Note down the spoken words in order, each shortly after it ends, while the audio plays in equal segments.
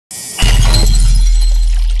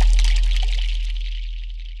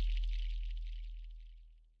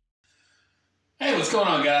what's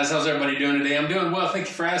going on, guys? How's everybody doing today? I'm doing well. Thank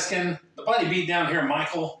you for asking. The Body Beat down here,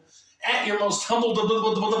 Michael, at your most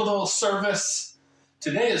humble service.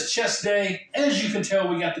 Today is chest day. As you can tell,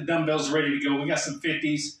 we got the dumbbells ready to go. We got some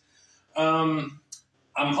 50s. I'm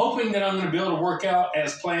hoping that I'm going to be able to work out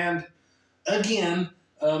as planned. Again,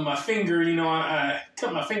 my finger, I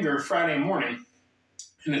cut my finger Friday morning,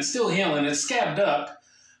 and it's still healing. It's scabbed up,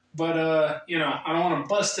 but, I don't want to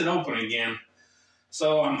bust it open again.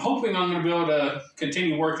 So I'm hoping I'm going to be able to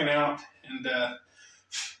continue working out and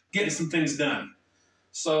getting some things done.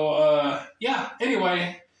 So,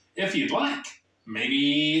 anyway, if you'd like,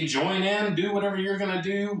 maybe join in, do whatever you're going to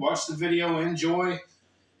do, watch the video, enjoy,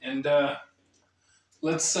 and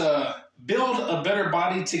let's build a better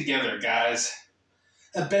body together, guys.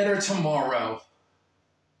 A better tomorrow.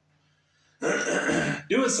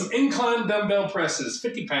 Doing some incline dumbbell presses,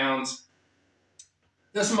 50 pounds.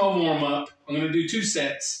 This is my warm-up. I'm going to do 2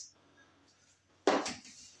 sets.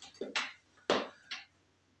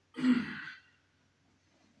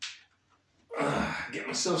 Get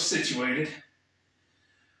myself situated.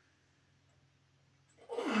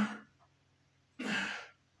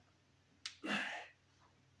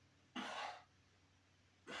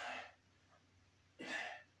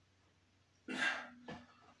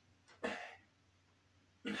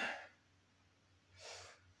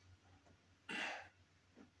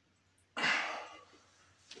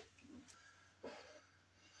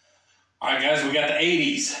 All right, guys, we got the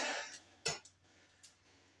 80s.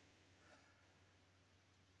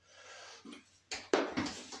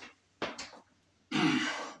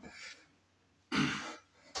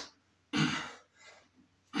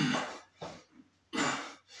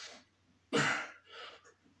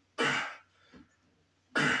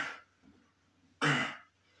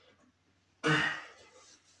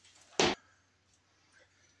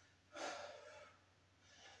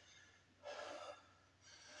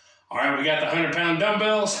 All right, we got the 100-pound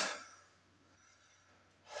dumbbells.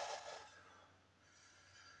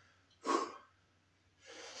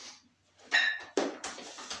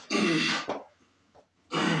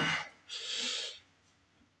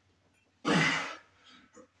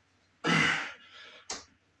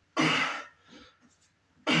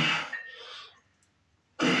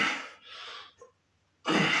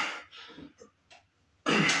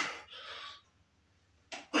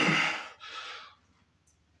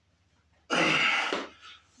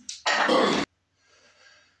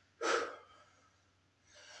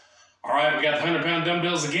 All right, we got the 100-pound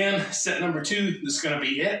dumbbells again. Set number 2, this is going to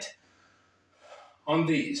be it on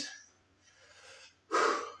these.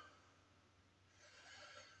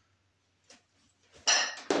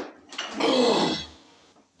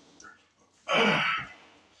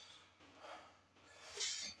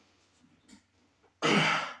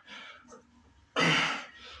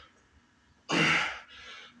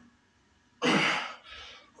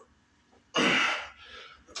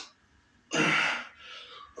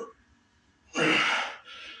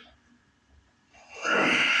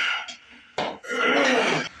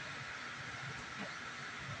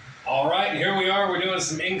 All right, here we are. We're doing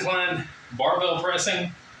some incline barbell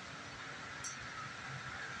pressing.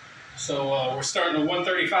 So we're starting at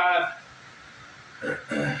 135.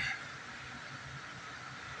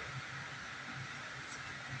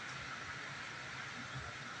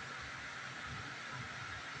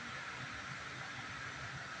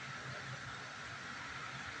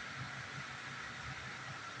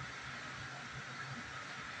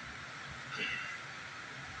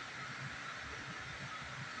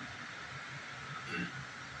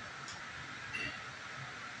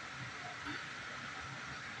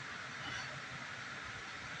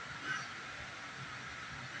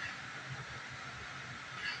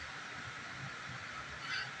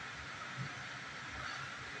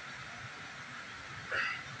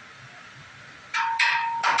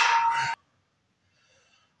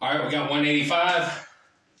 All right, we got 185.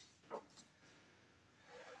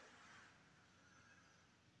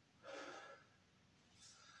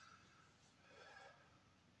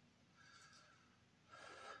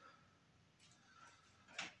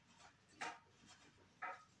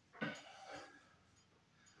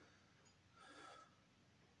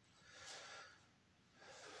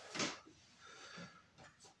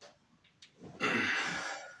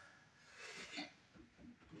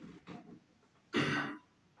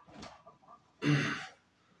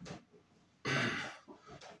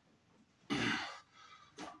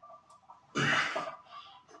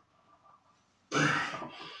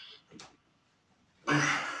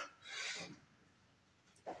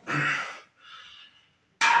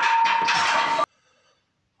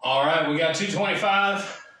 All right, we got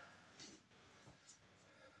 225.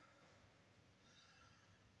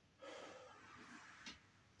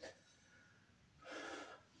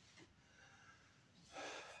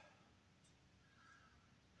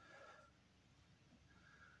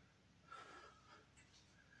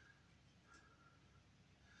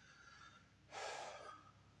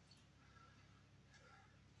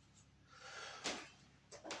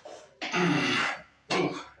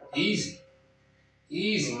 Easy.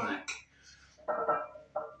 Easy, Mike.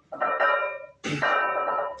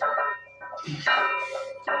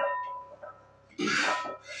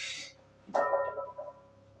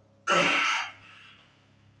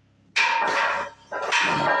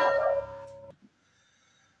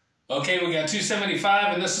 Okay, we got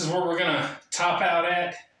 275, and this is where we're gonna top out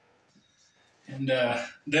at. And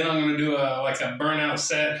then I'm gonna do like a burnout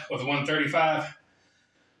set with 135.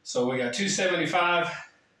 So we got 275.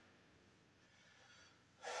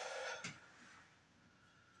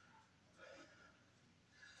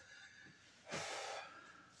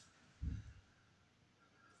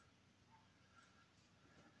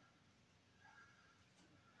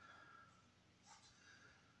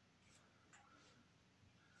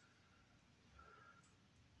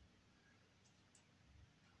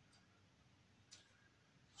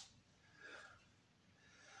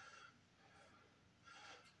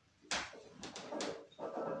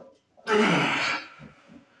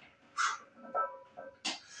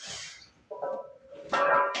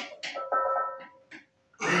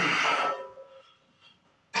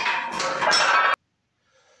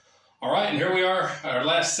 All right, and here we are, our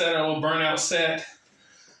last set, our little burnout set.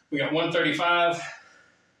 We got 135.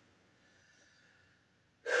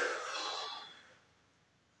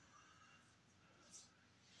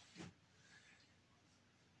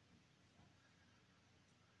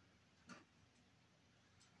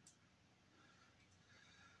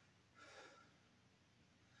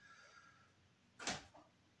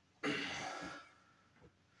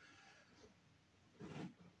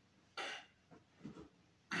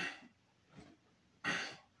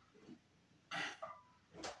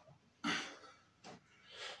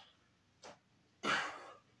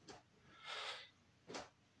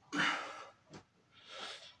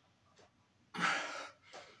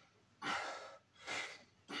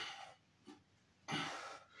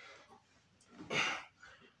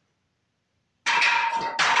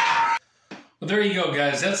 Well, there you go,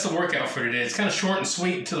 guys. That's the workout for today. It's kind of short and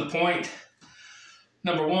sweet and to the point.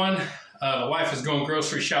 Number one, the wife is going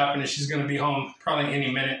grocery shopping, and she's going to be home probably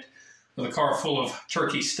any minute with a car full of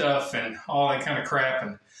turkey stuff and all that kind of crap.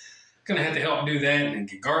 And going to have to help do that and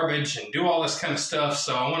get garbage and do all this kind of stuff.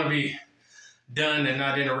 So I want to be done and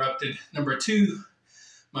not interrupted. Number two,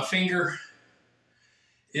 my finger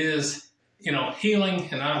is, healing,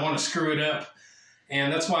 and I don't want to screw it up.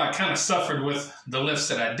 And that's why I kind of suffered with the lifts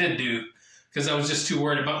that I did do, because I was just too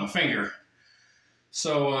worried about my finger.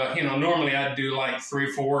 So, normally I'd do like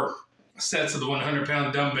 3-4 sets of the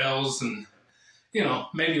 100-pound dumbbells and,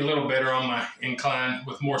 maybe a little better on my incline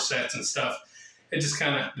with more sets and stuff. It just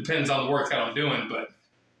kind of depends on the workout I'm doing. But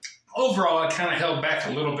overall, I kind of held back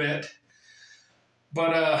a little bit.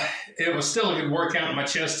 But it was still a good workout. My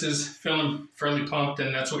chest is feeling fairly pumped,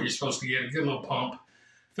 and that's what you're supposed to get, a good little pump.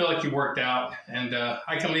 Feel like you worked out, and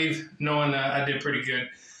I can leave knowing I did pretty good.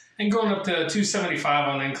 And going up to 275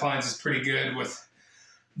 on inclines is pretty good with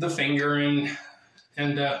the finger and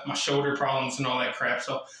my shoulder problems and all that crap.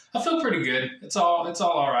 So I feel pretty good. It's all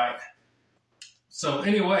right. So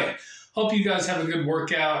anyway, hope you guys have a good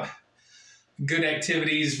workout, good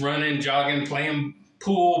activities, running, jogging, playing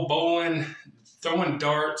pool, bowling, throwing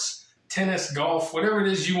darts, tennis, golf, whatever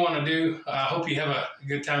it is you want to do. I hope you have a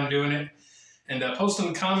good time doing it. And post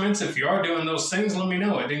in the comments if you are doing those things. Let me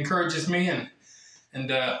know. It encourages me and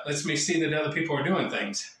lets me see that other people are doing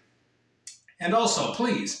things. And also,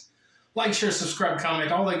 please, like, share, subscribe,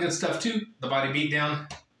 comment, all that good stuff too. The Body Beatdown.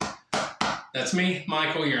 That's me,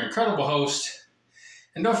 Michael, your incredible host.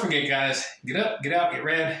 And don't forget, guys, get up, get out, get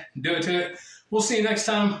rad, do it to it. We'll see you next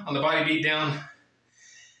time on The Body Beatdown.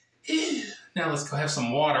 Ew. Now let's go have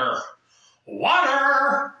some water.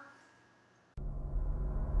 Water!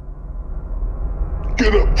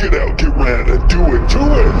 Get up, get out, get rad, and do it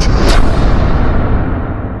to it!